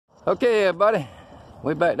Okay, everybody,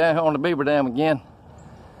 we're back down here on the Beaver Dam again,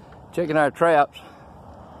 checking our traps.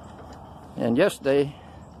 And yesterday,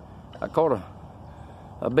 I caught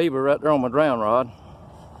a beaver right there on my drown rod.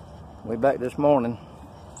 We back this morning,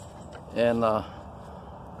 and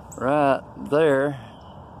right there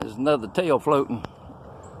is another tail floating.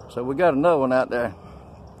 So we got another one out there.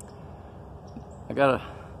 I got a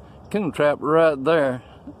coon trap right there,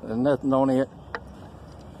 and nothing on it.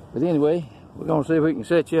 But anyway, we're gonna see if we can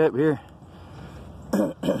set you up here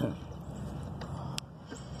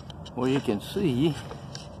where you can see.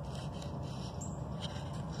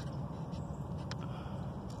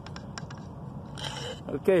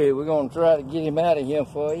 Okay, we're gonna try to get him out of here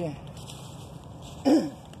for you.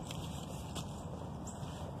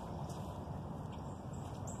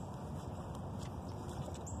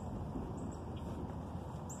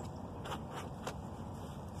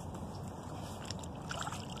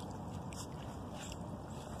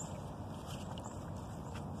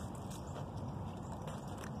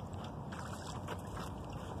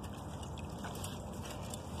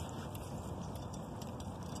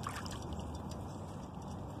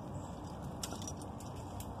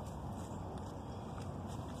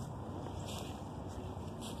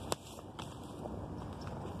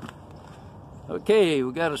 Okay,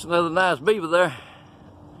 we got us another nice beaver there.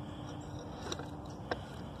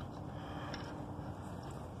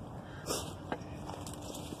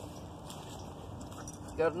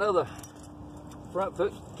 Got another front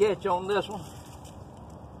foot catch on this one.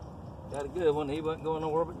 Got a good one. He wasn't going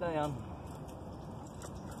nowhere but down.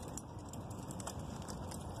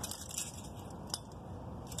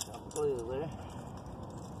 Got clear there.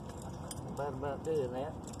 About doing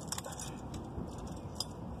that.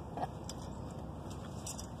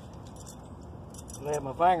 Glad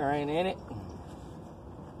my finger ain't in it.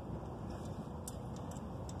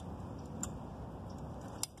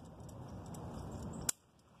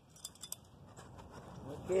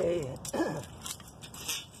 Okay.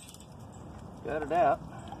 Got it out.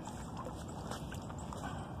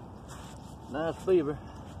 Nice beaver.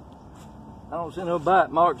 I don't see no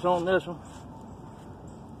bite marks on this one.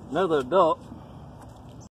 Another adult.